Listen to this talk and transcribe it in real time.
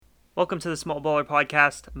Welcome to the Small Baller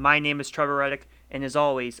Podcast. My name is Trevor Reddick, and as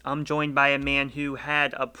always, I'm joined by a man who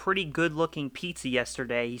had a pretty good-looking pizza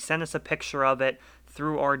yesterday. He sent us a picture of it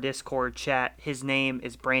through our Discord chat. His name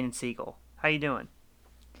is Brandon Siegel. How you doing?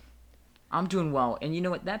 I'm doing well, and you know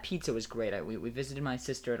what? That pizza was great. We visited my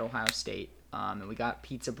sister at Ohio State, and we got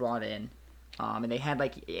pizza brought in, and they had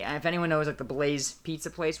if anyone knows the Blaze Pizza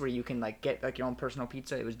place where you can get your own personal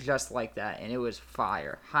pizza, it was just like that, and it was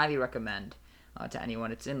fire. Highly recommend to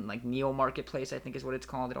anyone. It's in Neal Marketplace, I think is what it's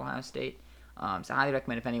called at Ohio State. So I highly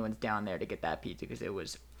recommend if anyone's down there to get that pizza because it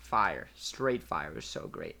was fire, straight fire. It was so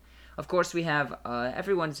great. Of course, we have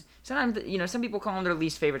everyone's. Sometimes some people call him their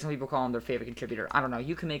least favorite, some people call him their favorite contributor. I don't know.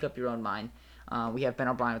 You can make up your own mind. We have Ben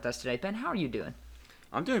O'Brien with us today. Ben, how are you doing?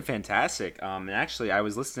 I'm doing fantastic. And actually, I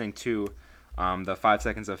was listening to the 5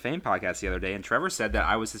 Seconds of Fame podcast the other day, and Trevor said that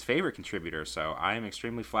I was his favorite contributor. So I am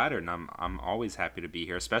extremely flattered, and I'm always happy to be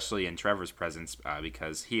here, especially in Trevor's presence,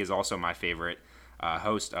 because he is also my favorite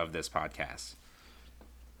host of this podcast.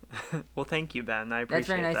 Well, thank you, Ben. I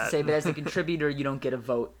appreciate that. That's very nice to say, but as a contributor, you don't get a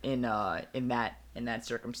vote in that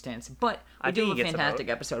circumstance. But we do have a fantastic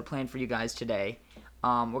episode planned for you guys today.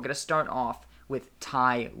 We're going to start off with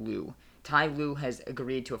Ty Lue. Ty Lue has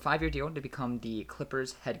agreed to a 5-year deal to become the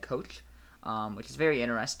Clippers head coach, which is very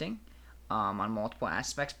interesting on multiple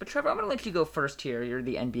aspects. But Trevor, I'm going to let you go first here. You're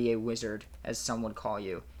the NBA wizard, as some would call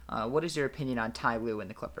you. What is your opinion on Ty Lue and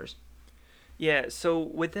the Clippers? Yeah, so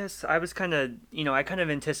with this, I was kind of, I kind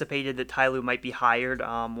of anticipated that Ty Lue might be hired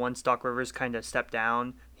once Doc Rivers kind of stepped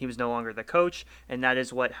down. He was no longer the coach, and that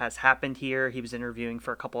is what has happened here. He was interviewing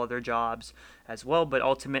for a couple other jobs as well, but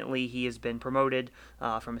ultimately he has been promoted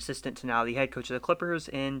from assistant to now the head coach of the Clippers,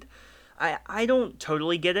 and I don't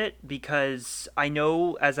totally get it because I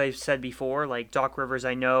know, as I've said before, Doc Rivers,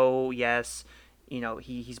 I know, yes,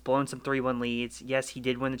 he's blown some 3-1 leads. Yes, he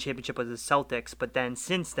did win the championship with the Celtics, but then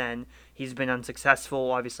since then, he's been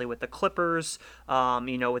unsuccessful, obviously, with the Clippers,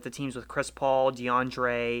 with the teams with Chris Paul,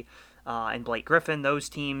 DeAndre, and Blake Griffin, those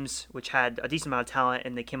teams, which had a decent amount of talent,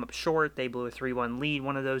 and they came up short. They blew a 3-1 lead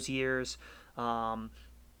one of those years.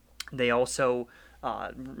 They also,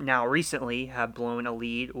 now recently, have blown a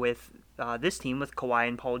lead with this team with Kawhi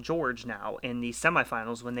and Paul George now in the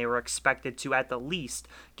semifinals when they were expected to at the least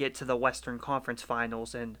get to the Western Conference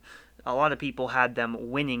Finals, and a lot of people had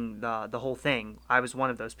them winning the whole thing. I was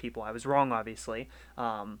one of those people. I was wrong, obviously.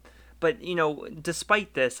 But,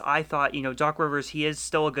 despite this, I thought, Doc Rivers, he is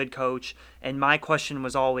still a good coach, and my question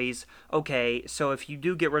was always, okay, so if you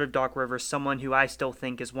do get rid of Doc Rivers, someone who I still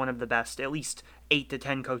think is one of the best, at least 8 to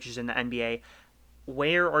 10 coaches in the NBA,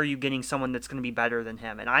 where are you getting someone that's going to be better than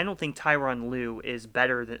him? And I don't think Tyronn Lue is a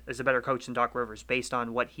better coach than Doc Rivers based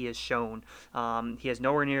on what he has shown. He has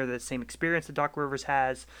nowhere near the same experience that Doc Rivers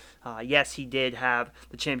has. Yes, he did have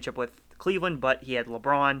the championship with Cleveland, but he had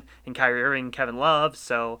LeBron and Kyrie Irving and Kevin Love,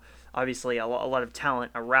 so obviously a lot of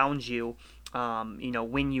talent around you.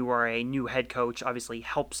 When you are a new head coach, obviously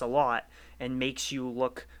helps a lot and makes you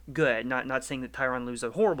look good. Not saying that Tyronn Lue's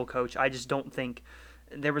a horrible coach. I just don't think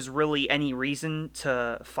there was really any reason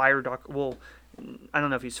to fire Doc. Well, I don't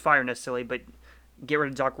know if he's fired necessarily, but get rid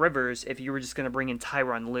of Doc Rivers if you were just going to bring in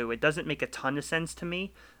Tyronn Lue. It doesn't make a ton of sense to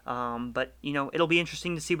me. But it'll be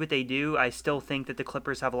interesting to see what they do. I still think that the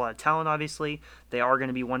Clippers have a lot of talent. Obviously, they are going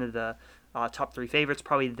to be one of the top 3 favorites,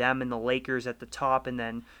 probably them and the Lakers at the top, and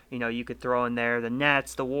then you could throw in there the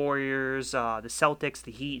Nets, the Warriors, the Celtics,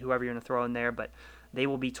 the Heat, whoever you're going to throw in there, but they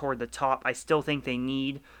will be toward the top. I still think they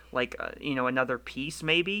need another piece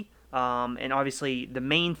maybe, and obviously the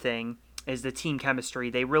main thing is the team chemistry.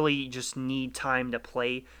 They really just need time to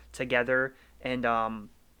play together and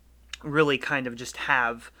really kind of just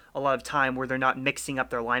have a lot of time where they're not mixing up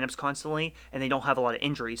their lineups constantly and they don't have a lot of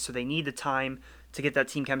injuries, so they need the time to get that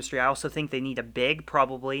team chemistry. I also think they need a big,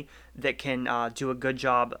 probably, that can do a good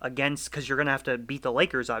job against, because you're going to have to beat the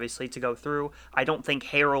Lakers, obviously, to go through. I don't think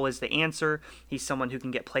Harrell is the answer. He's someone who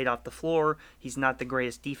can get played off the floor. He's not the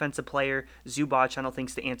greatest defensive player. Zubac, I don't think,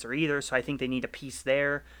 is the answer either, so I think they need a piece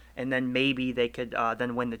there, and then maybe they could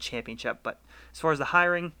then win the championship. But as far as the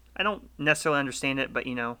hiring, I don't necessarily understand it, but,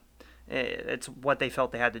 it's what they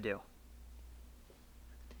felt they had to do.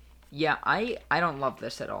 Yeah, I don't love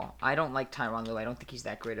this at all. I don't like Tyronn Lue. I don't think he's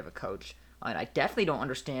that great of a coach. And I definitely don't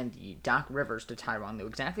understand the Doc Rivers to Tyronn Lue.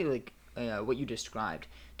 Exactly like what you described.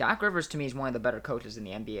 Doc Rivers, to me, is one of the better coaches in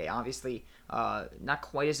the NBA. Obviously, not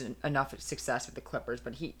quite as enough success with the Clippers,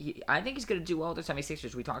 but I think he's going to do well with the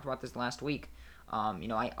 76ers. We talked about this last week.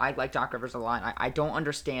 I like Doc Rivers a lot. I don't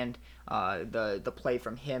understand the play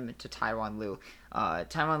from him to Tyronn Lue.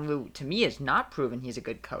 Tyronn Lue, to me, has not proven he's a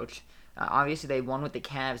good coach. Obviously, they won with the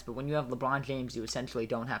Cavs, but when you have LeBron James, you essentially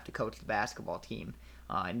don't have to coach the basketball team.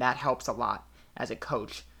 and that helps a lot as a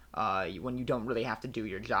coach when you don't really have to do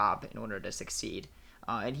your job in order to succeed.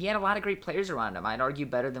 And he had a lot of great players around him. I'd argue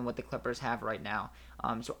better than what the Clippers have right now.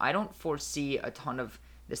 So I don't foresee a ton of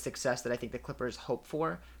the success that I think the Clippers hope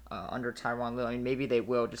for under Tyronn Lue. I mean, maybe they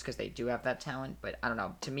will just because they do have that talent, but I don't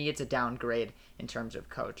know. To me, it's a downgrade in terms of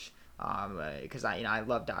coach because I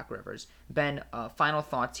love Doc Rivers. Ben, final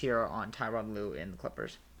thoughts here on Tyronn Lue and the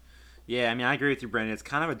Clippers. Yeah, I mean, I agree with you, Brandon. It's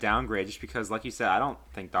kind of a downgrade just because, like you said, I don't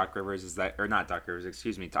think Doc Rivers is that, or not Doc Rivers,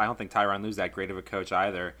 excuse me. I don't think Tyronn Lue is that great of a coach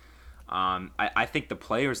either. I think the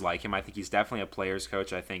players like him. I think he's definitely a players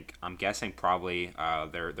coach. I'm guessing probably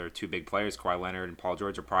their two big players, Kawhi Leonard and Paul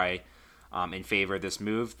George, are probably in favor of this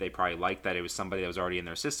move. They probably liked that it was somebody that was already in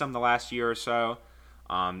their system the last year or so.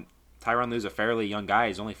 Tyronn Lue's a fairly young guy.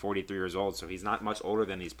 He's only 43 years old, so he's not much older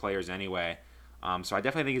than these players anyway. So I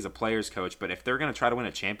definitely think he's a players coach, but if they're going to try to win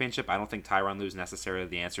a championship, I don't think Tyronn Lue is necessarily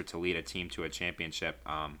the answer to lead a team to a championship.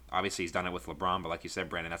 Obviously, he's done it with LeBron, but like you said,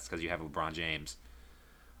 Brandon, that's because you have LeBron James.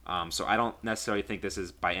 So I don't necessarily think this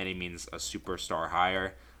is by any means a superstar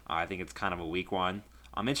hire. I think it's kind of a weak one.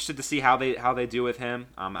 I'm interested to see how they do with him.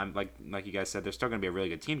 I'm like you guys said, they're still going to be a really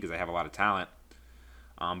good team because they have a lot of talent.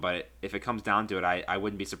 But if it comes down to it, I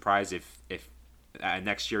wouldn't be surprised if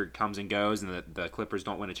next year comes and goes and the Clippers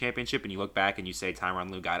don't win a championship and you look back and you say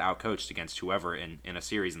Tyronn Lue got outcoached against whoever in a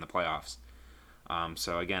series in the playoffs.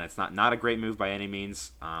 So again, it's not a great move by any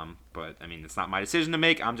means. But I mean, it's not my decision to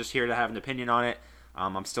make. I'm just here to have an opinion on it.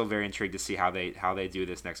 I'm still very intrigued to see how they do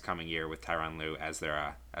this next coming year with Tyronn Lue as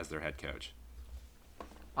their head coach.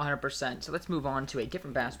 100%. So let's move on to a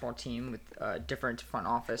different basketball team with different front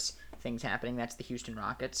office things happening. That's the Houston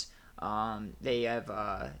Rockets. They have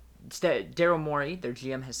Daryl Morey, their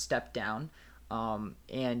GM, has stepped down.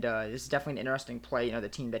 And this is definitely an interesting play, the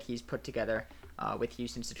team that he's put together with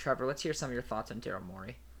Houston. So Trevor, let's hear some of your thoughts on Daryl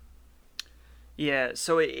Morey. Yeah,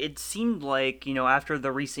 so it seemed like, after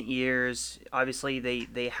the recent years, obviously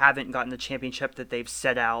they haven't gotten the championship that they've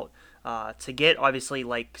set out to get, obviously,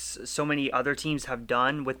 like so many other teams have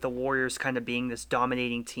done, with the Warriors kind of being this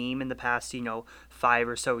dominating team in the past, 5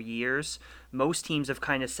 or so years. Most teams have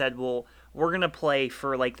kind of said, well, we're going to play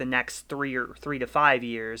for like the next 3 to 5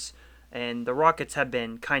 years. And the Rockets have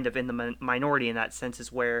been kind of in the minority in that sense,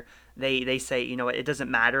 is where they say, it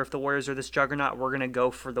doesn't matter if the Warriors are this juggernaut. We're going to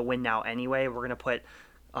go for the win now anyway. We're going to put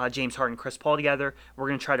James Harden and Chris Paul together. We're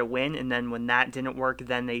going to try to win. And then when that didn't work,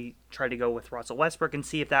 then they try to go with Russell Westbrook and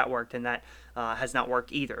see if that worked. And that has not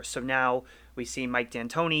worked either. So now we see Mike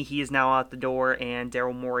D'Antoni. He is now out the door, and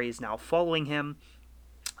Daryl Morey is now following him.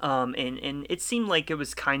 And it seemed like it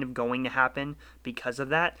was kind of going to happen because of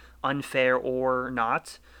that, unfair or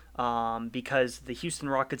not. Because the Houston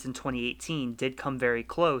Rockets in 2018 did come very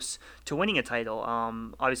close to winning a title.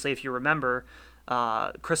 Obviously, if you remember,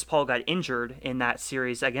 Chris Paul got injured in that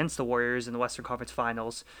series against the Warriors in the Western Conference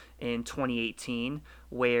Finals in 2018,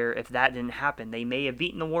 where if that didn't happen, they may have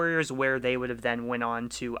beaten the Warriors, where they would have then went on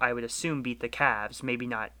to, I would assume, beat the Cavs. Maybe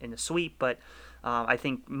not in a sweep, but I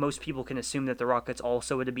think most people can assume that the Rockets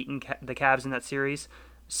also would have beaten the Cavs in that series,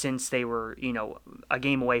 since they were, a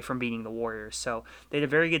game away from beating the Warriors. So they had a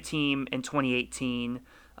very good team in 2018,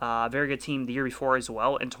 very good team the year before as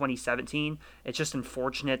well in 2017. It's just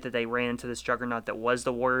unfortunate that they ran into this juggernaut that was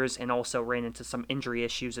the Warriors, and also ran into some injury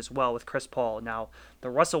issues as well with Chris Paul. Now, the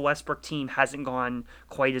Russell Westbrook team hasn't gone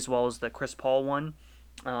quite as well as the Chris Paul one,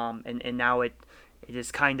 and now it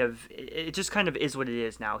just kind of is what it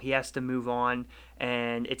is now. He has to move on,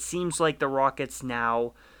 and it seems like the Rockets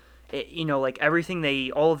now, like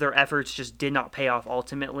everything all of their efforts just did not pay off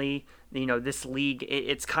ultimately. This league,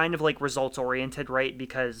 it's kind of like results oriented, right?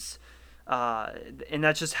 Because, and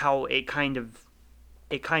that's just how it kind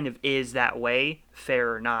of is that way,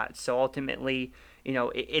 fair or not. So ultimately,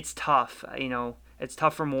 it's tough. It's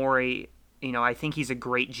tough for Morey. I think he's a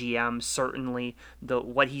great GM. Certainly,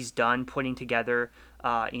 what he's done putting together,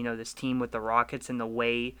 this team with the Rockets, and the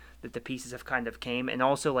way that the pieces have kind of came, and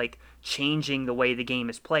also like changing the way the game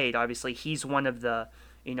is played. Obviously, he's one of the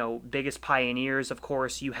biggest pioneers. Of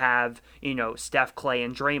course, you have Steph, Clay,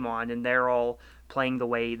 and Draymond, and they're all playing the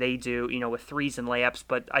way they do, with threes and layups.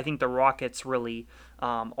 But I think the Rockets really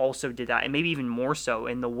also did that, and maybe even more so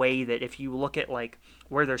in the way that if you look at like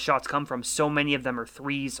where their shots come from, so many of them are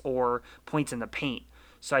threes or points in the paint.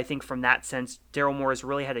 So I think from that sense, Daryl Morey has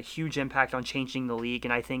really had a huge impact on changing the league,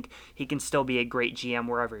 and I think he can still be a great GM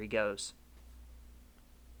wherever he goes.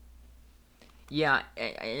 Yeah,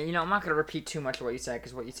 I'm not going to repeat too much of what you said,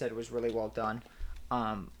 because what you said was really well done.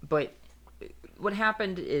 But what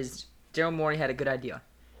happened is Daryl Morey had a good idea.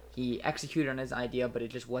 He executed on his idea, but it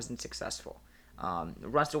just wasn't successful.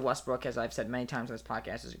 Russell Westbrook, as I've said many times on this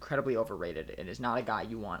podcast, is incredibly overrated and is not a guy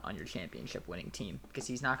you want on your championship winning team because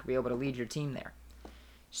he's not going to be able to lead your team there.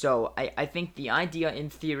 So I think the idea in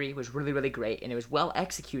theory was really, really great, and it was well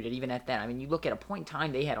executed even at that. I mean, you look at a point in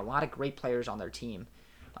time, they had a lot of great players on their team,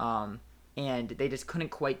 and they just couldn't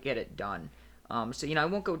quite get it done. So, I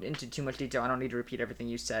won't go into too much detail. I don't need to repeat everything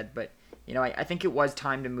you said, but, I think it was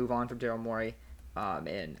time to move on from Daryl Morey.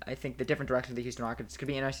 And I think the different direction of the Houston Rockets could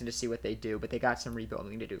be interesting to see what they do, but they got some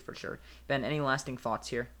rebuilding to do for sure. Ben, any lasting thoughts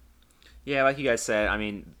here? Yeah, like you guys said, I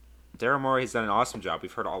mean, Daryl Morey has done an awesome job.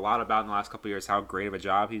 We've heard a lot about in the last couple of years how great of a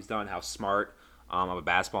job he's done, how smart of a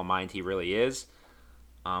basketball mind he really is.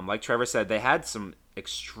 Like Trevor said, they had some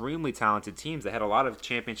extremely talented teams. They had a lot of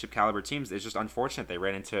championship caliber teams. It's just unfortunate they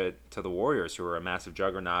ran into the Warriors, who were a massive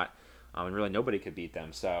juggernaut, and really nobody could beat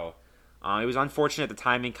them. So it was unfortunate. The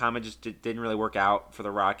timing comment just didn't really work out for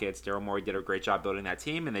the Rockets. Daryl Morey did a great job building that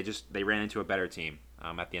team, and they ran into a better team.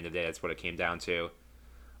 At the end of the day, that's what it came down to.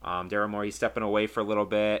 Daryl Morey, he's stepping away for a little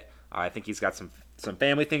bit. I think he's got some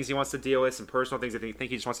family things he wants to deal with, some personal things. I think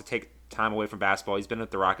he just wants to take time away from basketball. He's been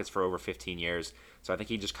with the Rockets for over 15 years, so I think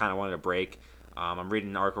he just kind of wanted a break. I'm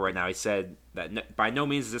reading an article right now. He said that by no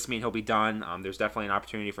means does this mean he'll be done. There's definitely an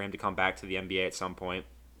opportunity for him to come back to the NBA at some point.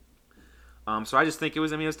 So I just think it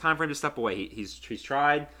was time for him to step away. He's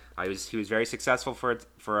tried. He was very successful for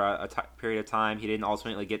a period of time. He didn't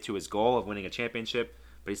ultimately get to his goal of winning a championship,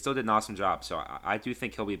 but he still did an awesome job. So I do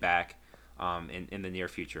think he'll be back in the near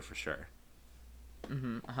future for sure.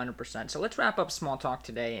 100%. So let's wrap up small talk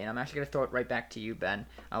today, and I'm actually going to throw it right back to you, Ben.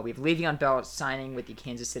 We have Le'Veon Bell signing with the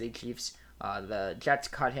Kansas City Chiefs. The Jets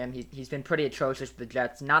cut him. He's been pretty atrocious with the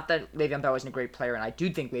Jets. Not that Le'Veon Bell isn't a great player, and I do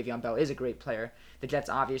think Le'Veon Bell is a great player. The Jets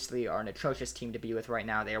obviously are an atrocious team to be with right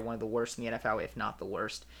now. They are one of the worst in the NFL, if not the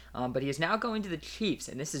worst. But he is now going to the Chiefs,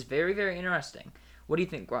 and this is very, very interesting. What do you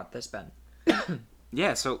think about this, Ben?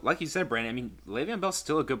 Yeah, so like you said, Brandon, I mean, Le'Veon Bell's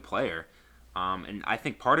still a good player. And I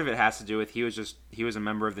think part of it has to do with he was a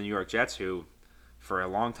member of the New York Jets who, for a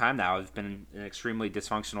long time now, have been an extremely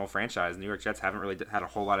dysfunctional franchise. The New York Jets haven't really had a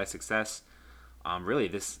whole lot of success, really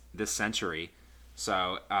this century.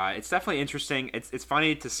 So it's definitely interesting. It's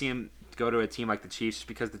funny to see him go to a team like the Chiefs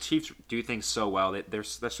because the Chiefs do things so well. They're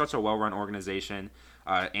such a well-run organization.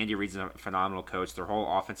 Andy Reid's a phenomenal coach. Their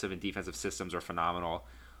whole offensive and defensive systems are phenomenal.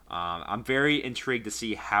 I'm very intrigued to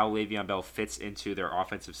see how Le'Veon Bell fits into their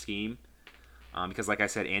offensive scheme. Because, like I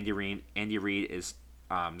said, Andy Reid is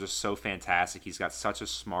just so fantastic. He's got such a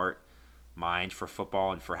smart mind for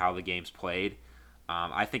football and for how the game's played.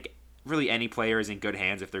 I think really any player is in good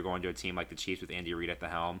hands if they're going to a team like the Chiefs with Andy Reid at the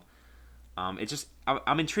helm.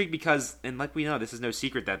 I'm intrigued because, and like we know, this is no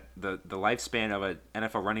secret that the lifespan of an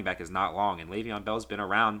NFL running back is not long, and Le'Veon Bell's been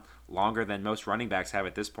around longer than most running backs have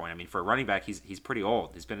at this point. I mean, for a running back, he's pretty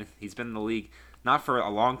old. He's been in the league not for a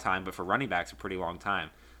long time, but for running backs, a pretty long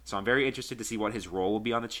time. So I'm very interested to see what his role will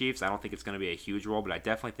be on the Chiefs. I don't think it's going to be a huge role, but I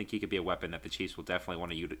definitely think he could be a weapon that the Chiefs will definitely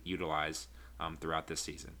want to utilize throughout this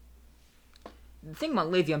season. The thing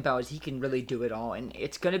about Le'Veon Bell is he can really do it all, and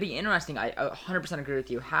it's going to be interesting. I 100% agree with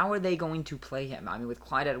you. How are they going to play him? I mean, with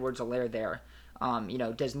Clyde Edwards-Helaire there,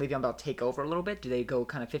 does Le'Veon Bell take over a little bit? Do they go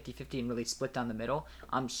kind of 50-50 and really split down the middle?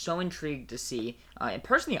 I'm so intrigued to see. And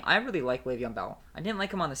personally, I really like Le'Veon Bell. I didn't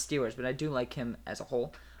like him on the Steelers, but I do like him as a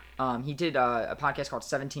whole. He did a podcast called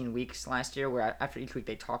 17 Weeks last year, where after each week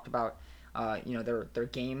they talked about their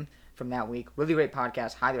game from that week. Really great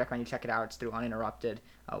podcast. Highly recommend you check it out. It's through Uninterrupted,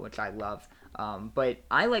 which I love. But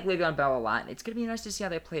I like Le'Veon Bell a lot. It's going to be nice to see how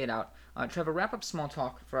they play it out. Trevor, wrap up small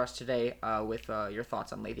talk for us today with your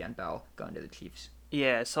thoughts on Le'Veon Bell going to the Chiefs.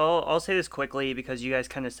 Yeah, so I'll say this quickly because you guys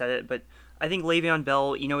kind of said it, but I think Le'Veon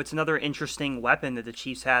Bell, it's another interesting weapon that the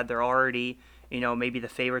Chiefs had. They're already maybe the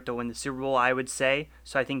favorite to win the Super Bowl, I would say.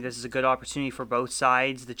 So I think this is a good opportunity for both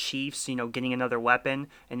sides. The Chiefs, getting another weapon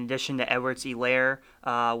in addition to Edwards-Helaire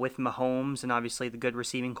with Mahomes and obviously the good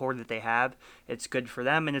receiving core that they have. It's good for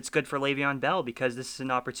them and it's good for Le'Veon Bell because this is an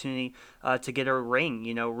opportunity to get a ring,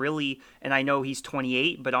 really. And I know he's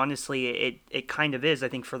 28, but honestly, it kind of is, I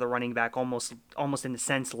think, for the running back almost in a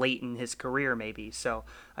sense late in his career maybe. So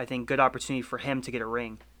I think good opportunity for him to get a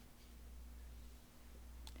ring.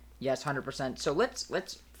 Yes, 100%. So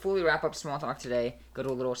let's fully wrap up small talk today. Go to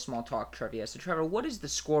a little small talk trivia. So Trevor, what is the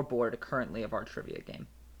scoreboard currently of our trivia game?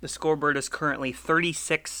 The scoreboard is currently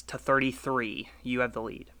 36-33. You have the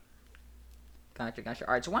lead. Gotcha.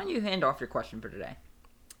 All right, so why don't you hand off your question for today?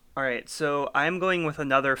 All right, so I'm going with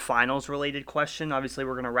another finals-related question. Obviously,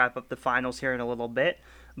 we're going to wrap up the finals here in a little bit.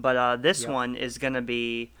 But this one is going to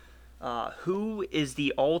be, who is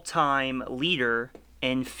the all-time leader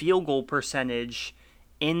in field goal percentage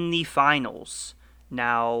in the finals?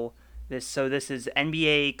 Now, This is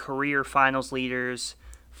NBA career finals leaders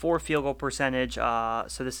for field goal percentage. So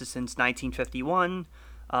this is since 1951.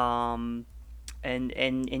 And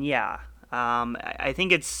yeah, I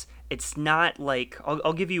think it's not like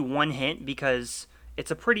I'll give you one hint because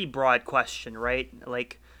it's a pretty broad question, right?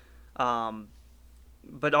 Like,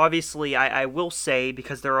 but obviously I will say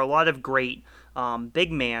because there are a lot of great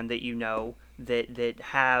big man that that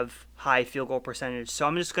have high field goal percentage. So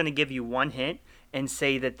I'm just going to give you one hint and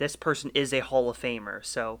say that this person is a Hall of Famer.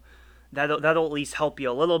 So that'll at least help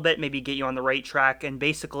you a little bit, maybe get you on the right track. And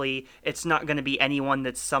basically, it's not going to be anyone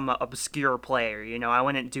that's some obscure player. I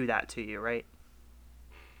wouldn't do that to you, right?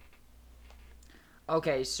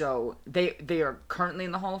 Okay, so they are currently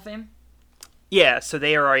in the Hall of Fame? Yeah, so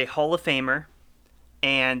they are a Hall of Famer,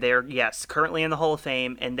 and they're, yes, currently in the Hall of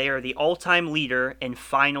Fame, and they are the all-time leader in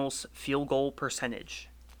finals field goal percentage.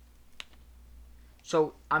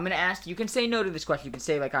 So I'm going to ask, you can say no to this question. You can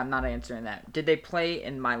say, like, I'm not answering that. Did they play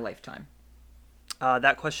in my lifetime?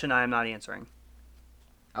 That question I am not answering.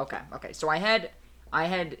 Okay. So I had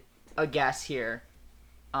a guess here.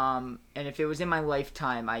 And if it was in my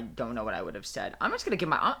lifetime, I don't know what I would have said. I'm just going to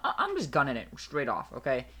give I'm just gunning it straight off,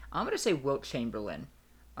 okay? I'm going to say Wilt Chamberlain.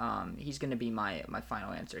 He's going to be my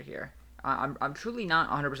final answer here. I'm truly not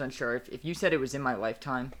 100% sure. If you said it was in my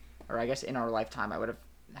lifetime, or I guess in our lifetime, I would have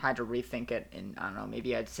had to rethink it, and I don't know,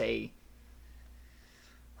 maybe I'd say,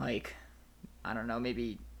 like, I don't know,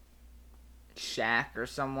 maybe Shaq or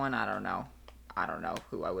someone. I don't know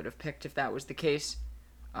who I would have picked if that was the case.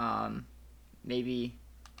 Maybe,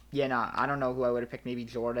 yeah, no, I don't know who I would have picked. Maybe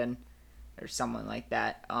Jordan or someone like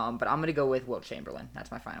that. But I'm gonna go with Wilt Chamberlain.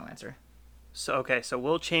 That's my final answer. So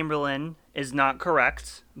Wilt Chamberlain is not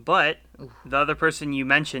correct, but the other person you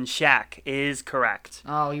mentioned, Shaq, is correct.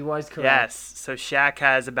 Oh, he was correct. Yes, so Shaq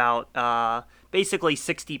has about basically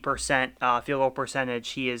 60% field goal percentage.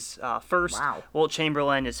 He is first. Wow. Wilt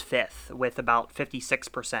Chamberlain is fifth with about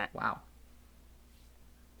 56%. Wow,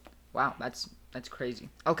 that's crazy.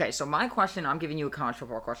 Okay, so my question, I'm giving you a college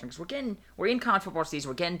football question because we're in college football season.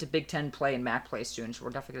 We're getting to Big Ten play and MAC play soon, so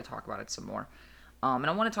we're definitely gonna talk about it some more. And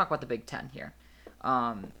I want to talk about the Big Ten here.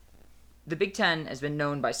 The Big Ten has been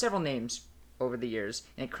known by several names over the years,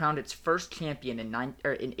 and it crowned its first champion in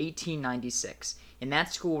 1896. And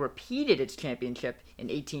that school repeated its championship in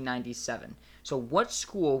 1897. So what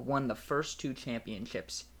school won the first two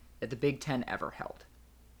championships that the Big Ten ever held?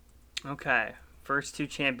 Okay, first two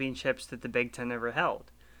championships that the Big Ten ever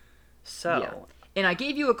held. So, yeah. And I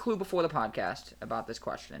gave you a clue before the podcast about this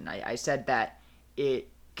question. I said that it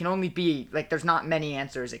can only be, like, there's not many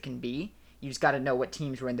answers it can be. You just got to know what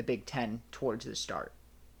teams were in the Big Ten towards the start.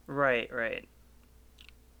 Right.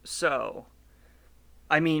 So,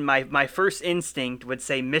 I mean, my first instinct would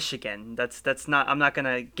say Michigan. That's not. I'm not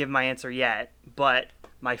gonna give my answer yet, but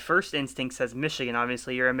my first instinct says Michigan.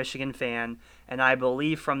 Obviously, you're a Michigan fan, and I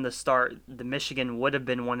believe from the start, the Michigan would have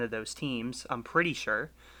been one of those teams. I'm pretty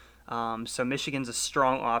sure. So Michigan's a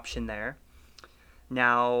strong option there.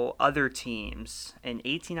 Now, other teams in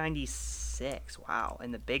 1896. Wow,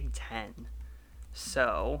 in the Big Ten.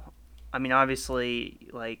 So, I mean, obviously,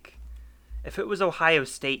 like, if it was Ohio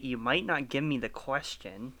State, you might not give me the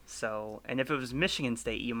question. So, and if it was Michigan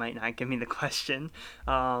State, you might not give me the question.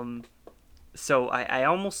 So I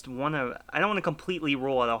almost want to. I don't want to completely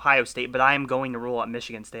rule out Ohio State, but I am going to rule out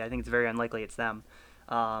Michigan State. I think it's very unlikely it's them,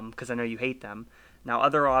 because I know you hate them. Now,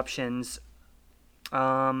 other options.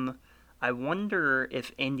 I wonder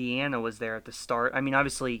if Indiana was there at the start. I mean,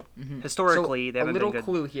 obviously, historically, so they haven't been good. A little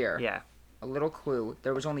clue here. Yeah. A little clue.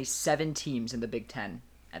 There was only 7 teams in the Big Ten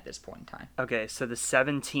at this point in time. Okay, so the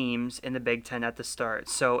 7 teams in the Big Ten at the start.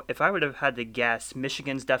 So if I would have had to guess,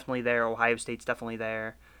 Michigan's definitely there. Ohio State's definitely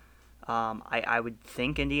there. I would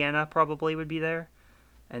think Indiana probably would be there.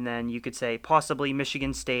 And then you could say possibly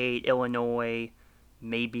Michigan State, Illinois,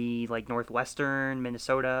 maybe like Northwestern,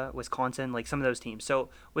 Minnesota, Wisconsin, like some of those teams. So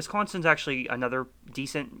Wisconsin's actually another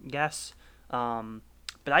decent guess.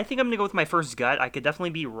 But I think I'm going to go with my first gut. I could definitely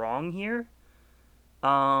be wrong here.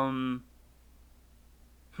 But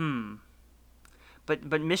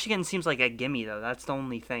Michigan seems like a gimme, though. That's the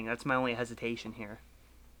only thing. That's my only hesitation here.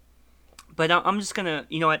 But I'm just going to,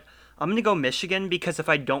 you know what? I'm going to go Michigan because if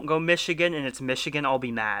I don't go Michigan and it's Michigan, I'll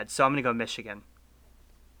be mad. So I'm going to go Michigan.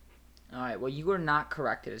 All right, well, you are not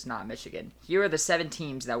correct. It is not Michigan. Here are the 7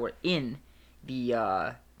 teams that were in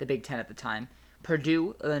the Big Ten at the time.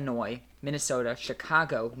 Purdue, Illinois, Minnesota,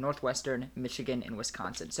 Chicago, Northwestern, Michigan, and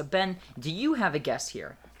Wisconsin. So, Ben, do you have a guess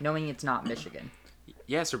here, knowing it's not Michigan?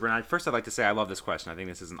 Yeah, Sir Bernard. First, I'd like to say I love this question. I think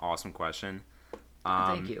this is an awesome question.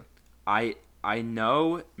 Thank you. I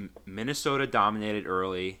know Minnesota dominated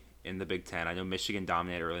early, in the Big Ten. I know Michigan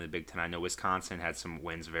dominated early in the Big Ten. I know Wisconsin had some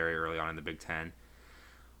wins very early on in the Big Ten.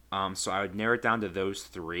 So I would narrow it down to those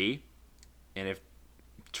three. And if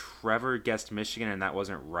Trevor guessed Michigan and that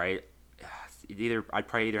wasn't right, I'd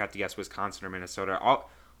probably either have to guess Wisconsin or Minnesota.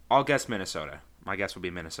 I'll guess Minnesota. My guess would be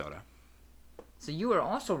Minnesota. So you were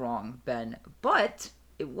also wrong, Ben, but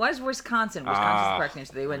it was Wisconsin. Wisconsin's the correct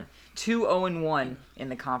answer. They went 2-0-1 in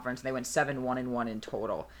the conference. And they went 7-1-1 in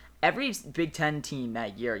total. Every Big Ten team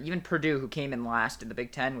that year, even Purdue, who came in last in the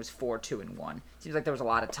Big Ten, was 4-2-1. Seems like there was a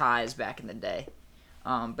lot of ties back in the day.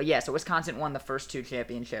 But yeah, so Wisconsin won the first 2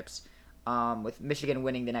 championships, with Michigan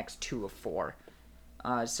winning the next 2 of 4.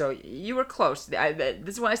 So you were close. This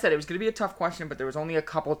is why I said it was going to be a tough question, but there was only a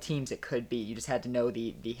couple teams it could be. You just had to know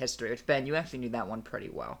the history, which, Ben, you actually knew that one pretty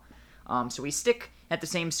well. So we stick at the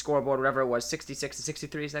same scoreboard, whatever it was,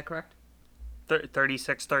 66-63, is that correct?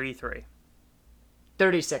 36-33.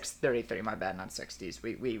 36-33, my bad, not 60s.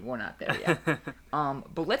 We're not there yet.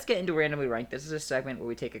 But let's get into Randomly Ranked. This is a segment where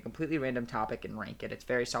we take a completely random topic and rank it. It's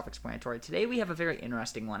very self-explanatory. Today we have a very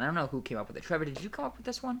interesting one. I don't know who came up with it. Trevor, did you come up with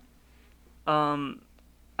this one?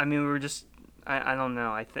 I mean, we were just... I don't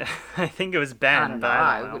know. I think it was Ben. I don't know.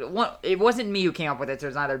 I don't know. It wasn't me who came up with it, so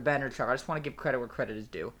it's either Ben or Trevor. I just want to give credit where credit is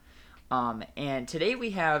due. And today we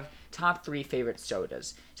have top 3 favorite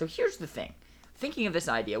sodas. So here's the thing. Thinking of this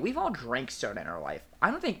idea, we've all drank soda in our life. I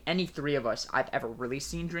don't think any 3 of us I've ever really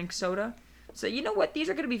seen drink soda. So you know what? These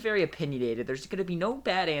are going to be very opinionated. There's going to be no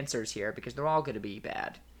bad answers here because they're all going to be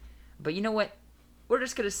bad. But you know what? We're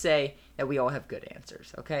just going to say that we all have good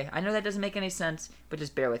answers, okay? I know that doesn't make any sense, but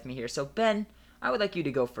just bear with me here. So, Ben, I would like you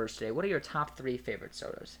to go first today. What are your top 3 favorite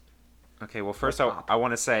sodas? Okay, well, first I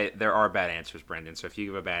want to say there are bad answers, Brendan. So if you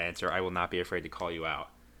give a bad answer, I will not be afraid to call you out.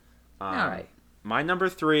 All right. My number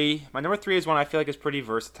three is one I feel like is pretty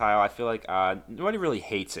versatile. I feel like nobody really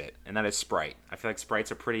hates it, and that is Sprite. I feel like Sprite's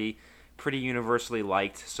a pretty universally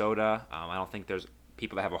liked soda. I don't think there's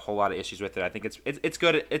people that have a whole lot of issues with it. I think it's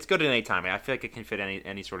good. It's good at any time. I feel like it can fit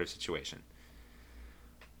any sort of situation.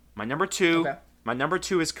 My number two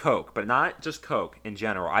is Coke, but not just Coke in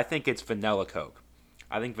general. I think it's vanilla Coke.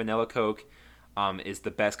 I think vanilla Coke is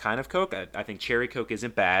the best kind of Coke. I think cherry Coke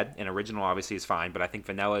isn't bad, and original obviously is fine, but I think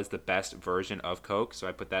vanilla is the best version of Coke, so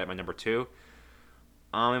I put that at my number 2.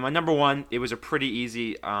 And my number 1, it was a pretty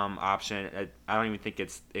easy option. I don't even think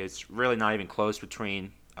it's really not even close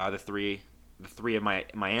between the three of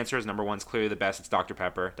my answers. Number 1's clearly the best. It's Dr.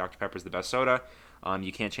 Pepper. Dr. Pepper's the best soda.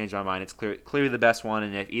 You can't change my mind. It's clearly the best one,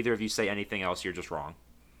 and if either of you say anything else, you're just wrong.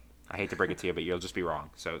 I hate to break it to you, but you'll just be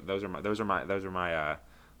wrong. So those are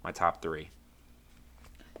my top 3.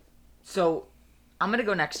 So, I'm going to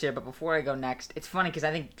go next here, but before I go next, it's funny because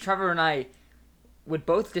I think Trevor and I would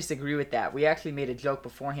both disagree with that. We actually made a joke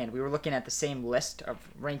beforehand. We were looking at the same list of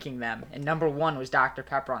ranking them, and number 1 was Dr.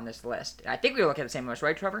 Pepper on this list. I think we were looking at the same list,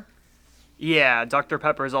 right, Trevor? Yeah, Dr.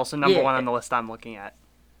 Pepper is also number 1 on the list I'm looking at.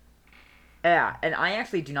 Yeah, and I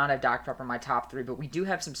actually do not have Dr. Pepper in my top 3, but we do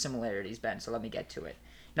have some similarities, Ben, so let me get to it.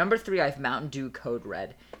 Number 3, I have Mountain Dew Code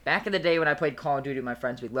Red. Back in the day when I played Call of Duty with my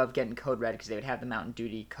friends, we loved getting Code Red because they would have the Mountain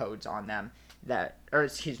Duty codes on them.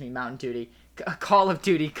 Call of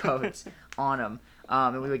Duty codes on them.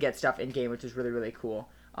 And we would get stuff in-game, which was really, really cool.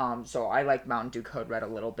 So I like Mountain Dew Code Red a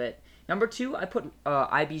little bit. Number 2, I put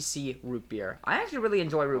IBC Root Beer. I actually really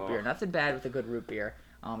enjoy root beer. Nothing bad with a good root beer.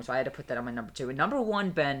 So I had to put that on my number 2. And number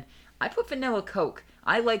 1, Ben, I put Vanilla Coke.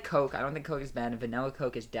 I like Coke. I don't think Coke is bad, and Vanilla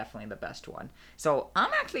Coke is definitely the best one. So I'm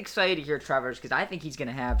actually excited to hear Trevor's because I think he's going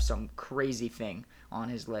to have some crazy thing on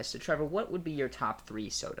his list. So Trevor, what would be your top 3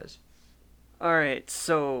 sodas? All right,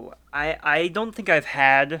 so I don't think I've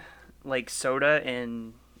had like soda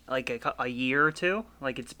in like a year or two.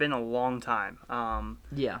 Like it's been a long time.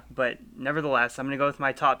 Yeah. But nevertheless, I'm gonna go with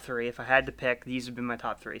my top 3. If I had to pick, these would be my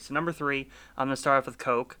top 3. So number 3, I'm gonna start off with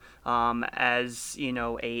Coke. As you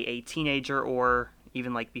know, a teenager or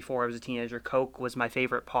even like before I was a teenager, Coke was my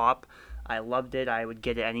favorite pop. I loved it. I would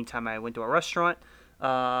get it anytime I went to a restaurant.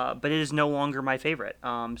 But it is no longer my favorite.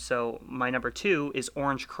 So my number 2 is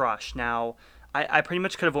Orange Crush. Now, I pretty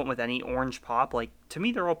much could have went with any orange pop. Like, to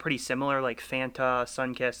me, they're all pretty similar, like Fanta,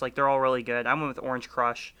 Sunkist. Like, they're all really good. I went with Orange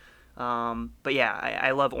Crush. But yeah,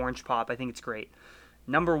 I love orange pop. I think it's great.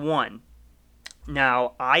 Number 1.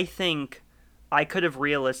 Now, I think I could have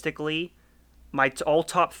realistically, my all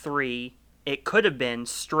top 3, it could have been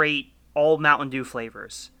straight all Mountain Dew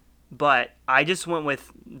flavors. But I just went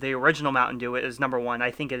with the original Mountain Dew as number 1.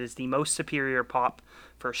 I think it is the most superior pop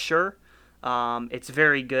for sure. It's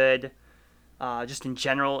very good. Just in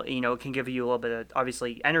general, you know, it can give you a little bit of,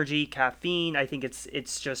 obviously, energy, caffeine. I think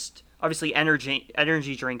it's just obviously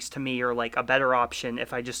energy drinks to me are like a better option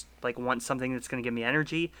if I just like want something that's going to give me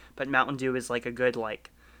energy. But Mountain Dew is like a good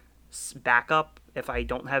like backup if I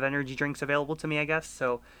don't have energy drinks available to me, I guess.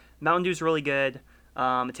 So Mountain Dew's really good.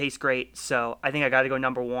 It tastes great. So I think I got to go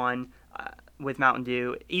number one with Mountain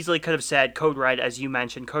Dew. Easily could have said Code Red, as you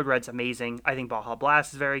mentioned. Code Red's amazing. I think Baja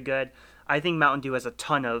Blast is very good. I think Mountain Dew has a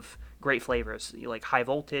ton of great flavors, like high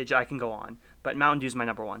voltage. I can go on, but Mountain Dew's my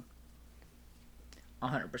number one.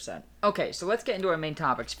 100%. Okay, so let's get into our main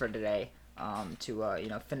topics for today.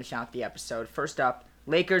 To finish out the episode. First up,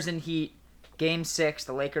 Lakers and Heat, Game 6.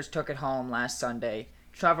 The Lakers took it home last Sunday.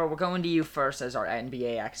 Trevor, we're going to you first as our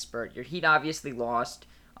NBA expert. Your Heat obviously lost,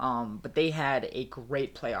 but they had a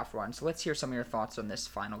great playoff run. So let's hear some of your thoughts on this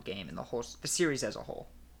final game and the series as a whole.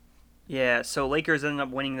 Yeah, so Lakers ended up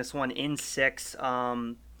winning this one in 6.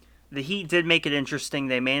 The Heat did make it interesting.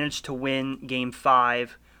 They managed to win Game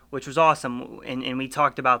 5, which was awesome. And we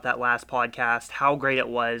talked about that last podcast, how great it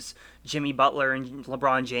was. Jimmy Butler and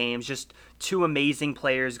LeBron James, just two amazing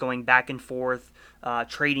players going back and forth,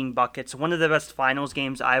 trading buckets. One of the best finals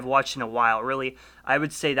games I've watched in a while. Really, I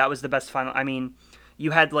would say that was the best final. I mean,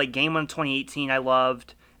 you had like Game 1 of 2018 I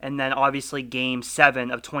loved, and then obviously Game 7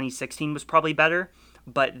 of 2016 was probably better.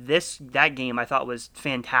 But that game I thought was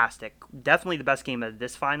fantastic. Definitely the best game of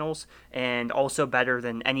this finals, and also better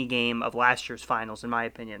than any game of last year's finals, in my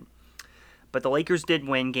opinion. But the Lakers did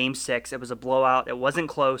win Game 6. It was a blowout. It wasn't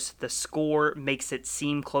close. The score makes it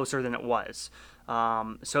seem closer than it was.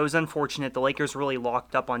 So it was unfortunate. The Lakers really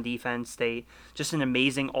locked up on defense. They just an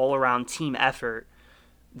amazing all-around team effort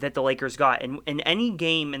that the Lakers got. And in any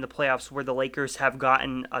game in the playoffs where the Lakers have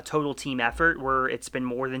gotten a total team effort, where it's been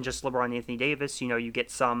more than just LeBron and Anthony Davis, you get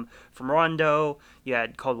some from Rondo, you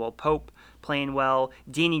had Caldwell Pope playing well.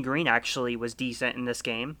 Danny Green actually was decent in this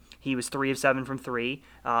game. He was 3 of 7 from 3,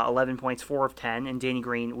 11 points, 4 of 10, and Danny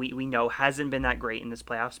Green, we know, hasn't been that great in this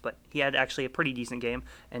playoffs, but he had actually a pretty decent game,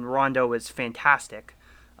 and Rondo was fantastic.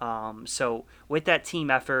 So with that team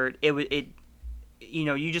effort,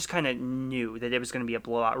 you just kind of knew that it was going to be a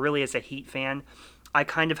blowout. Really, as a Heat fan, I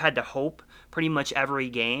kind of had to hope pretty much every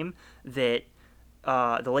game that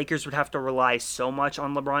the Lakers would have to rely so much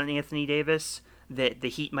on LeBron and Anthony Davis that the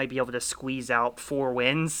Heat might be able to squeeze out 4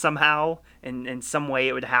 wins somehow, and in some way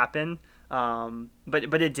it would happen. But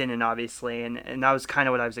it didn't, obviously, and that was kind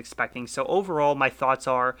of what I was expecting. So overall, my thoughts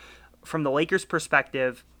are, from the Lakers'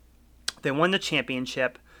 perspective, they won the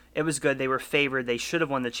championship. It was good. They were favored. They should have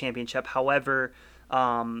won the championship. However,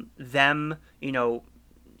 them,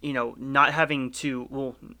 not having to,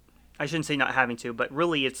 well, I shouldn't say not having to, but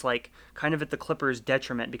really it's like kind of at the Clippers'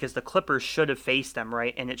 detriment, because the Clippers should have faced them,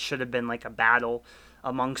 right? And it should have been like a battle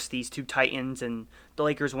amongst these two Titans, and the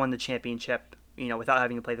Lakers won the championship, without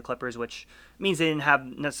having to play the Clippers, which means they didn't have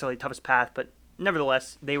necessarily the toughest path, but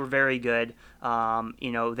nevertheless, they were very good.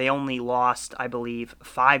 They only lost, I believe,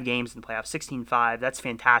 5 games in the playoffs, 16-5. That's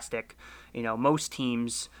fantastic. Most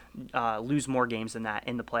teams lose more games than that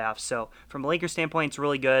in the playoffs. So from a Lakers standpoint, it's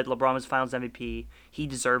really good. LeBron was Finals MVP. He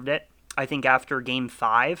deserved it. I think after Game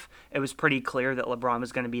 5, it was pretty clear that LeBron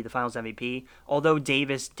was going to be the Finals MVP, although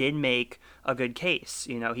Davis did make a good case.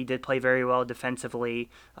 He did play very well defensively.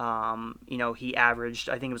 He averaged,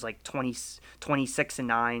 I think it was like 26 and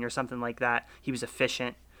 9 or something like that. He was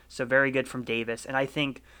efficient, so very good from Davis. And I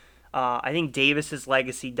think Davis's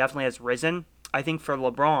legacy definitely has risen. I think for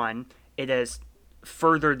LeBron, it has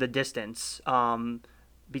furthered the distance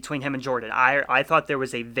between him and Jordan. I thought there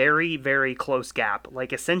was a very, very close gap,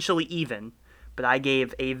 like essentially even, but I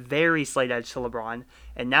gave a very slight edge to LeBron,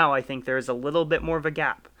 and now I think there's a little bit more of a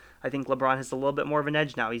gap. I think LeBron has a little bit more of an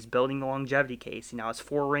edge now. He's building the longevity case. He now has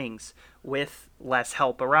 4 rings with less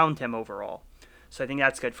help around him overall. So I think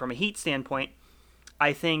that's good. From a Heat standpoint,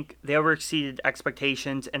 I think they overexceeded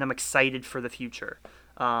expectations, and I'm excited for the future.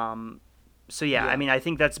 Yeah, I mean, I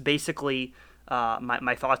think that's basically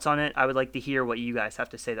my thoughts on it. I would like to hear what you guys have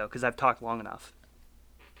to say, though, because I've talked long enough.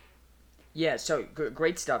 Yeah, so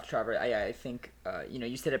great stuff, Trevor. I think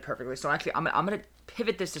you said it perfectly. So actually, I'm gonna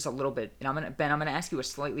pivot this just a little bit, and I'm gonna ask you a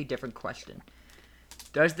slightly different question.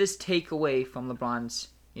 Does this take away from LeBron's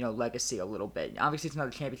legacy a little bit? Obviously, it's not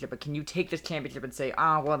a championship, but can you take this championship and say,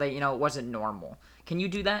 it wasn't normal? Can you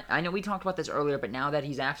do that? I know we talked about this earlier, but now that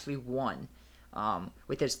he's actually won,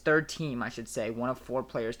 with his third team, I should say, one of 4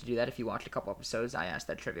 players to do that. If you watched a couple episodes, I asked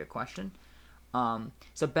that trivia question.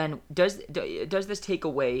 So Ben, does this take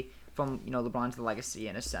away from LeBron's legacy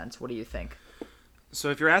in a sense? What do you think? So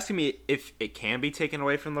if you're asking me if it can be taken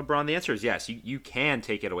away from LeBron, the answer is yes. You can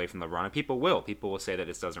take it away from LeBron, and people will. People will say that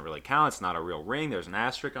this doesn't really count. It's not a real ring. There's an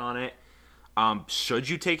asterisk on it. Should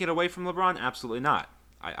you take it away from LeBron? Absolutely not.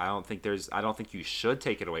 I don't think you should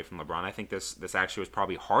take it away from LeBron. I think this actually was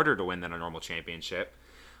probably harder to win than a normal championship.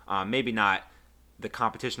 Maybe not the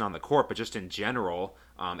competition on the court, but just in general,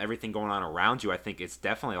 everything going on around you. I think it's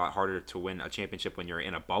definitely a lot harder to win a championship when you're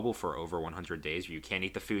in a bubble for over 100 days. You can't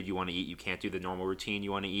eat the food you want to eat. You can't do the normal routine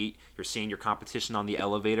you want to eat. You're seeing your competition on the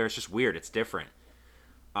elevator. It's just weird. It's different.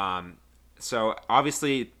 So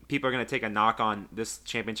obviously, people are going to take a knock on this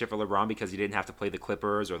championship for LeBron because he didn't have to play the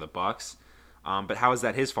Clippers or the Bucks. But how is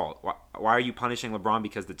that his fault? Why are you punishing LeBron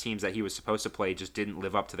because the teams that he was supposed to play just didn't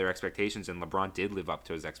live up to their expectations, and LeBron did live up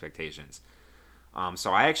to his expectations?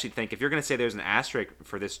 So I actually think if you're going to say there's an asterisk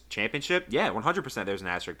for this championship, yeah, 100% there's an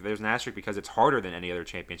asterisk. But there's an asterisk because it's harder than any other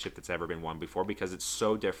championship that's ever been won before because it's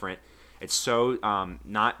so different. It's so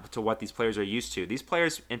not to what these players are used to. These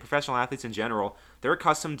players and professional athletes in general, they're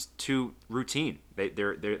accustomed to routine.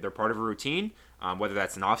 They're part of a routine, whether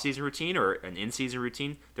that's an off-season routine or an in-season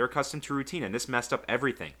routine. They're accustomed to routine, and this messed up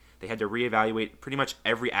everything. They had to reevaluate pretty much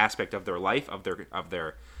every aspect of their life, of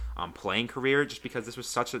their playing career, just because this was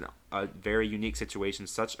such a very unique situation,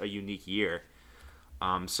 such a unique year.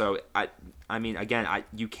 So I mean, again,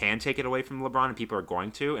 you can take it away from LeBron, and people are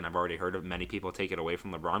going to, and I've already heard of many people take it away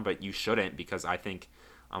from LeBron, but you shouldn't, because I think,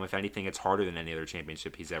 if anything, it's harder than any other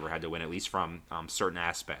championship he's ever had to win, at least from certain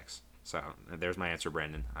aspects. So there's my answer,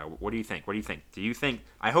 Brandon. What do you think? Do you think?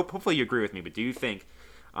 Hopefully you agree with me, but do you think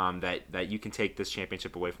that you can take this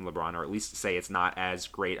championship away from LeBron, or at least say it's not as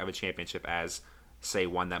great of a championship as, say,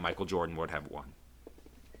 one that Michael Jordan would have won?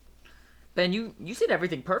 Ben, you said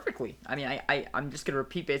everything perfectly. I mean, I'm just going to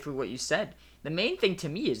repeat basically what you said. The main thing to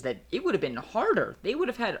me is that it would have been harder. They would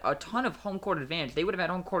have had a ton of home court advantage. They would have had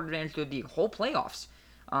home court advantage through the whole playoffs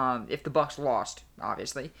if the Bucks lost,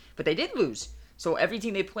 obviously. But they did lose. So every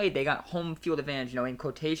team they played, they got home field advantage, in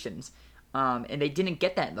quotations. And they didn't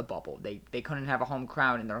get that in the bubble. They couldn't have a home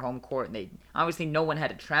crowd in their home court. And obviously no one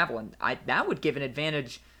had to travel. And that would give an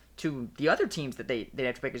advantage to the other teams that they'd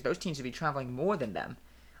have to play, because those teams would be traveling more than them.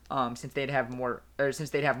 Since they'd have more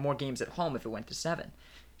games at home if it went to 7.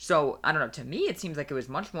 So I don't know. To me, it seems like it was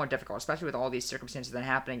much more difficult, especially with all these circumstances that are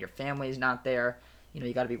happening. Your family is not there.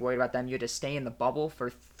 You got to be worried about them. You had to stay in the bubble for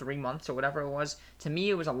 3 months or whatever it was. To me,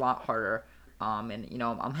 it was a lot harder. And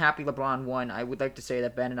I'm happy LeBron won. I would like to say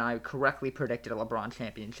that Ben and I correctly predicted a LeBron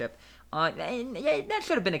championship. And yeah, that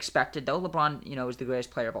should have been expected, though. LeBron, is the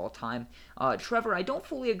greatest player of all time. Trevor, I don't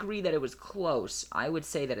fully agree that it was close. I would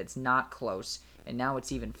say that it's not close. And now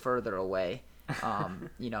it's even further away.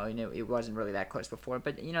 It wasn't really that close before,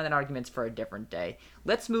 but that argument's for a different day.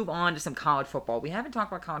 Let's move on to some college football. We haven't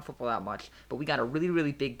talked about college football that much, but we got a really,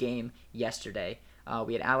 really big game yesterday.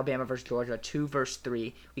 We had Alabama versus Georgia,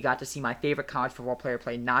 2-3. We got to see my favorite college football player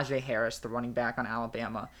play, Najee Harris, the running back on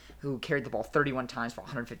Alabama, who carried the ball 31 times for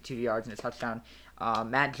 152 yards and a touchdown.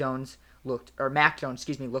 Mac Jones looked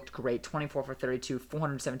great, 24 for 32,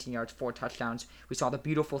 417 yards, 4 touchdowns. We saw the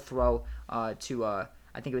beautiful throw to, I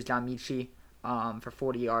think it was John Michie, for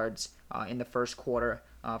 40 yards in the first quarter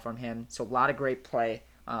from him. So a lot of great play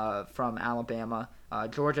from Alabama.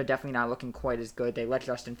 Georgia definitely not looking quite as good. They let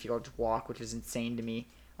Justin Fields walk, which is insane to me.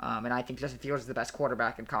 And I think Justin Fields is the best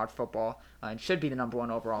quarterback in college football and should be the number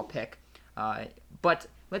 1 overall pick. But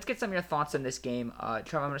let's get some of your thoughts on this game.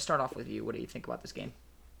 Trevor, I'm going to start off with you. What do you think about this game?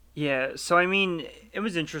 Yeah, so I mean, it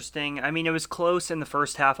was interesting. I mean, it was close in the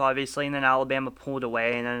first half, obviously, and then Alabama pulled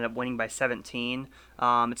away and ended up winning by 17.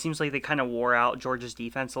 It seems like they kind of wore out Georgia's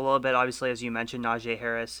defense a little bit. Obviously, as you mentioned, Najee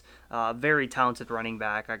Harris, very talented running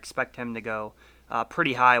back. I expect him to go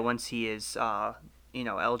pretty high once he is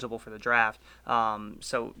eligible for the draft.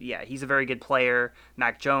 So yeah, he's a very good player.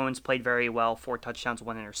 Mac Jones played very well, 4 touchdowns,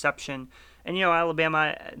 1 interception. And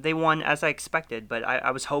Alabama, they won as I expected, but I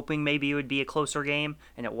was hoping maybe it would be a closer game,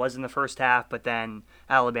 and it was in the first half, but then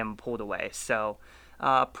Alabama pulled away. So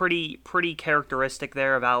pretty characteristic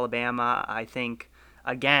there of Alabama. I think,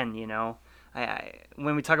 again,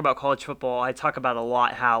 when we talk about college football, I talk about a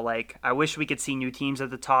lot how, I wish we could see new teams at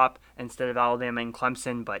the top instead of Alabama and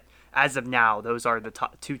Clemson, but as of now, those are the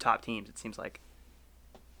two top teams, it seems like.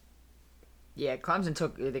 Yeah,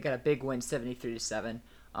 Clemson they got a big win, 73-7.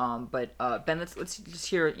 But Ben, let's just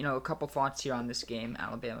hear a couple thoughts here on this game,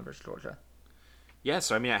 Alabama versus Georgia. Yeah,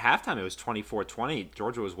 so I mean, at halftime it was 24-20.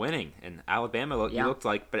 Georgia was winning, and Alabama looked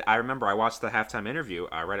like. But I remember I watched the halftime interview.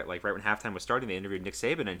 Right when halftime was starting, they interviewed Nick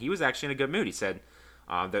Saban, and he was actually in a good mood. He said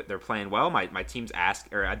that they're playing well. My team's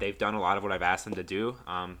they've done a lot of what I've asked them to do.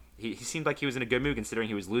 He seemed like he was in a good mood considering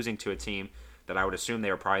he was losing to a team that I would assume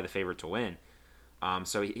they were probably the favorite to win.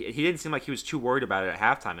 So he didn't seem like he was too worried about it at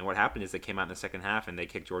halftime. And what happened is they came out in the second half and they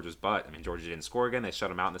kicked Georgia's butt. I mean, Georgia didn't score again. They shut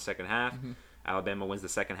them out in the second half. Mm-hmm. Alabama wins the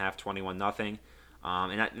second half 21-0.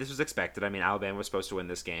 This was expected. I mean, Alabama was supposed to win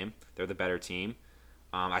this game. They're the better team.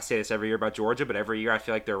 I say this every year about Georgia, but every year I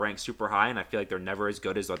feel like they're ranked super high, and I feel like they're never as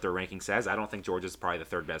good as what their ranking says. I don't think Georgia's probably the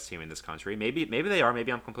third best team in this country. Maybe they are.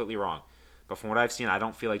 Maybe I'm completely wrong. But from what I've seen, I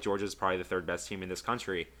don't feel like Georgia's probably the third best team in this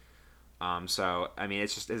country. So I mean,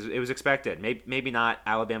 it was expected. Maybe not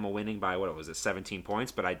Alabama winning by what was it, 17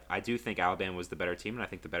 points, but I do think Alabama was the better team, and I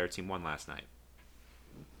think the better team won last night.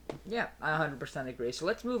 Yeah, I 100% agree. So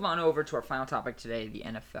let's move on over to our final topic today, the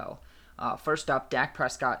NFL. First up, Dak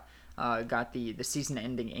Prescott got the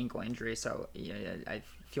season-ending ankle injury, so I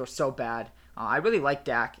feel so bad. I really like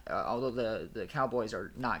Dak, although the Cowboys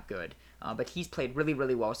are not good. But he's played really,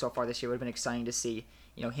 really well so far this year. It would have been exciting to see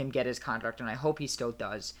him get his contract, and I hope he still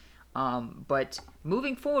does. But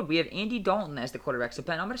moving forward, we have Andy Dalton as the quarterback. So,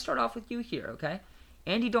 Ben, I'm going to start off with you here, okay?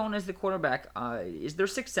 Andy Dalton as the quarterback. Is there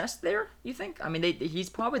success there, you think? I mean, he's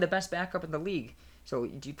probably the best backup in the league. So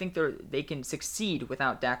do you think they can succeed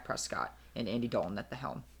without Dak Prescott and Andy Dalton at the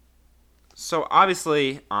helm? So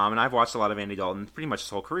obviously, and I've watched a lot of Andy Dalton pretty much his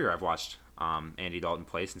whole career. I've watched Andy Dalton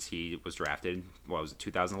play since he was drafted, what was it,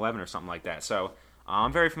 2011 or something like that. So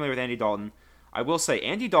I'm very familiar with Andy Dalton. I will say,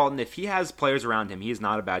 Andy Dalton, if he has players around him, he is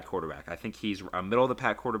not a bad quarterback. I think he's a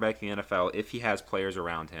middle-of-the-pack quarterback in the NFL if he has players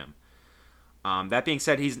around him. That being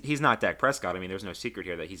said, he's not Dak Prescott. I mean, there's no secret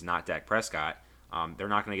here that he's not Dak Prescott. They're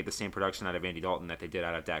not going to get the same production out of Andy Dalton that they did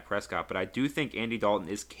out of Dak Prescott. But I do think Andy Dalton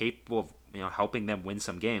is capable of helping them win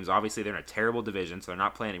some games. Obviously, they're in a terrible division, so they're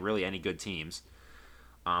not playing really any good teams.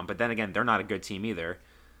 But then again, they're not a good team either.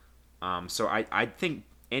 So I think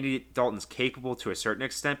Andy Dalton's capable to a certain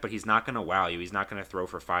extent, but he's not going to wow you. He's not going to throw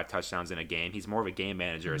for 5 touchdowns in a game. He's more of a game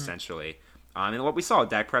manager, essentially. And what we saw,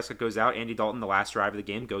 Dak Prescott goes out. Andy Dalton, the last drive of the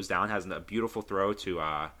game, goes down, has a beautiful throw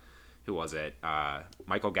to, who was it?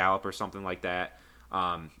 Michael Gallup or something like that.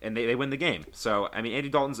 And they win the game. So, I mean, Andy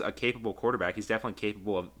Dalton's a capable quarterback. He's definitely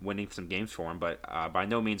capable of winning some games for him, but by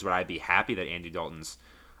no means would I be happy that Andy Dalton's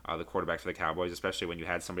the quarterback for the Cowboys, especially when you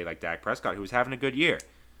had somebody like Dak Prescott who was having a good year.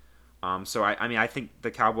 So, I think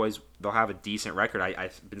the Cowboys, they'll have a decent record.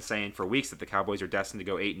 I've been saying for weeks that the Cowboys are destined to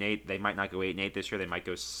go 8-8. They might not go 8-8 this year. They might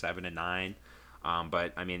go 7-9.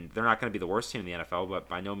 But, I mean, they're not going to be the worst team in the NFL, but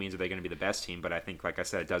by no means are they going to be the best team. But I think, like I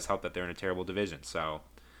said, it does help that they're in a terrible division. So,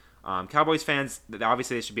 Cowboys fans,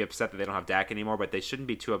 obviously they should be upset that they don't have Dak anymore, but they shouldn't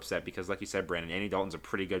be too upset because, like you said, Brandon, Andy Dalton's a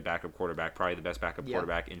pretty good backup quarterback, probably the best backup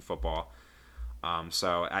quarterback in football.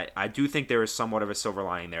 So I do think there is somewhat of a silver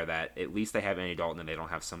lining there that at least they have Andy Dalton and they don't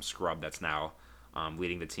have some scrub that's now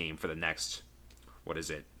leading the team for the next,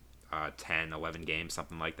 10, 11 games,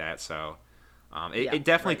 something like that. So it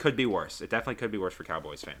definitely could be worse. It definitely could be worse for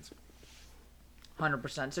Cowboys fans.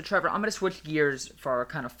 100%. So, Trevor, I'm going to switch gears for our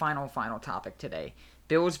kind of final topic today.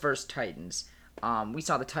 Bills versus Titans. We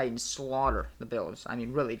saw the Titans slaughter the Bills. I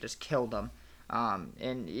mean, really just killed them.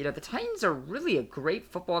 And the Titans are really a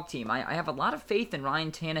great football team. I have a lot of faith in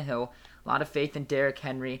Ryan Tannehill, a lot of faith in Derrick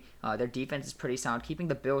Henry. Their defense is pretty sound, keeping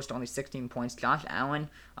the Bills to only 16 points. Josh Allen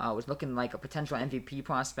was looking like a potential MVP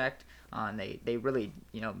prospect. And they really,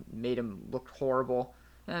 made him look horrible.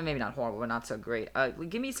 Maybe not horrible, but not so great.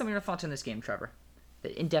 Give me some of your thoughts on this game, Trevor.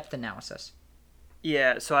 The in-depth analysis.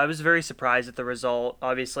 Yeah, so I was very surprised at the result.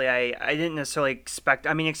 Obviously, I didn't necessarily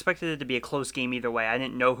expected it to be a close game either way. I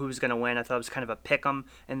didn't know who was going to win. I thought it was kind of a pick-em,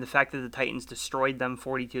 and the fact that the Titans destroyed them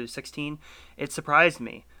 42-16, it surprised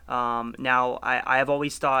me. Now, I have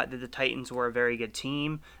always thought that the Titans were a very good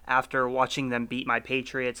team after watching them beat my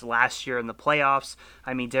Patriots last year in the playoffs.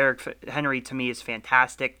 I mean, Derrick Henry to me is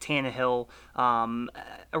fantastic. Tannehill,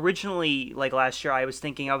 originally, like last year, I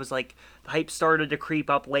was like, the hype started to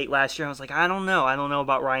creep up late last year. I was like, I don't know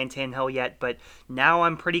about Ryan Tannehill yet, but now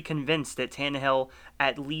I'm pretty convinced that Tannehill,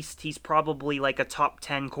 at least he's probably like a top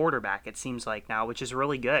 10 quarterback, it seems like now, which is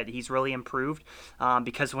really good. He's really improved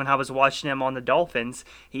because when I was watching him on the Dolphins,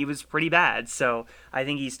 he was pretty bad. So I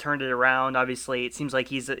think he's turned it around. Obviously, it seems like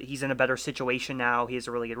he's in a better situation now. He has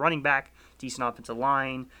a really good running back, decent offensive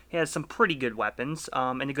line. He has some pretty good weapons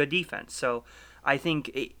and a good defense. So I think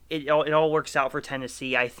it all works out for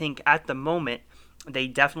Tennessee. I think at the moment, they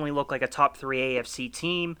definitely look like a top 3 AFC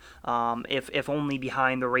team, if only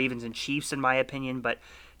behind the Ravens and Chiefs, in my opinion. But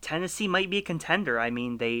Tennessee might be a contender. I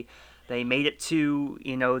mean, they made it to the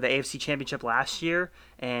AFC Championship last year,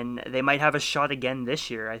 and they might have a shot again this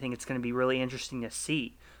year. I think it's going to be really interesting to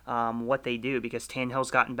see what they do because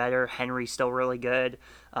Tannehill's gotten better. Henry's still really good.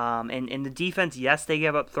 And in the defense, yes, they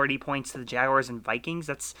gave up 30 points to the Jaguars and Vikings.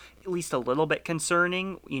 That's at least a little bit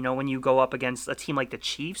concerning. When you go up against a team like the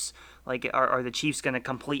Chiefs, like are the Chiefs going to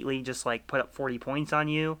completely just like put up 40 points on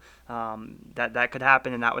you? That could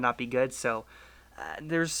happen, and that would not be good. So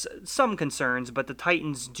there's some concerns, but the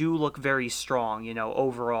Titans do look very strong,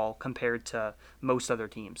 overall compared to most other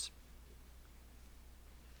teams.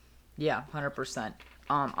 Yeah, 100%.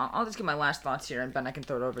 I'll just get my last thoughts here, and Ben, I can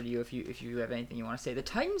throw it over to you if you have anything you want to say. The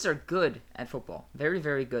Titans are good at football, very,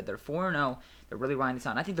 very good. They're 4-0. They're really riding this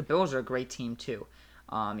on. I think the Bills are a great team too.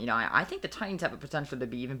 I think the Titans have a potential to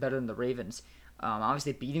be even better than the Ravens.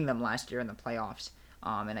 Obviously beating them last year in the playoffs.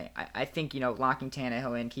 And I think, locking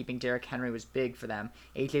Tannehill in, keeping Derrick Henry was big for them.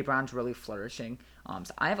 A.J. Brown's really flourishing.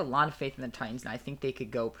 So I have a lot of faith in the Titans, and I think they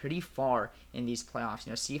could go pretty far in these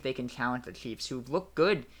playoffs. See if they can challenge the Chiefs, who look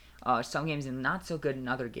good some games and not so good in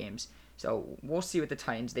other games. So we'll see with the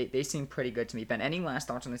Titans. They seem pretty good to me. Ben, any last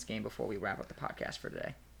thoughts on this game before we wrap up the podcast for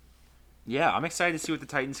today? Yeah, I'm excited to see what the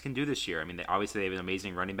Titans can do this year. I mean, obviously they have an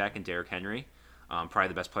amazing running back in Derrick Henry. Probably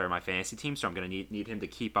the best player on my fantasy team, so I'm going to need him to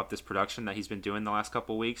keep up this production that he's been doing the last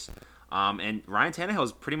couple of weeks. And Ryan Tannehill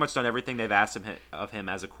has pretty much done everything they've asked of him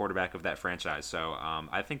as a quarterback of that franchise. So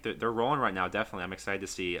I think they're rolling right now. Definitely, I'm excited to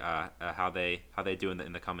see how they do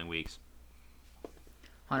in the coming weeks.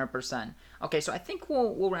 100%. Okay, so I think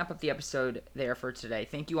we'll wrap up the episode there for today.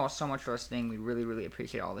 Thank you all so much for listening. We really, really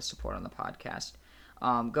appreciate all the support on the podcast.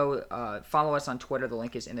 Go follow us on Twitter. The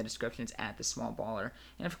link is in the description. It's @TheSmallBaller.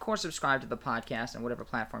 And, of course, subscribe to the podcast on whatever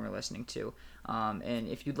platform you're listening to. And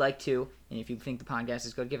if you'd like to, and if you think the podcast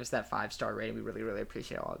is good, give us that 5-star rating. We really, really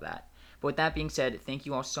appreciate all of that. But with that being said, thank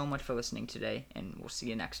you all so much for listening today, and we'll see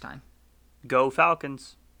you next time. Go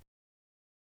Falcons!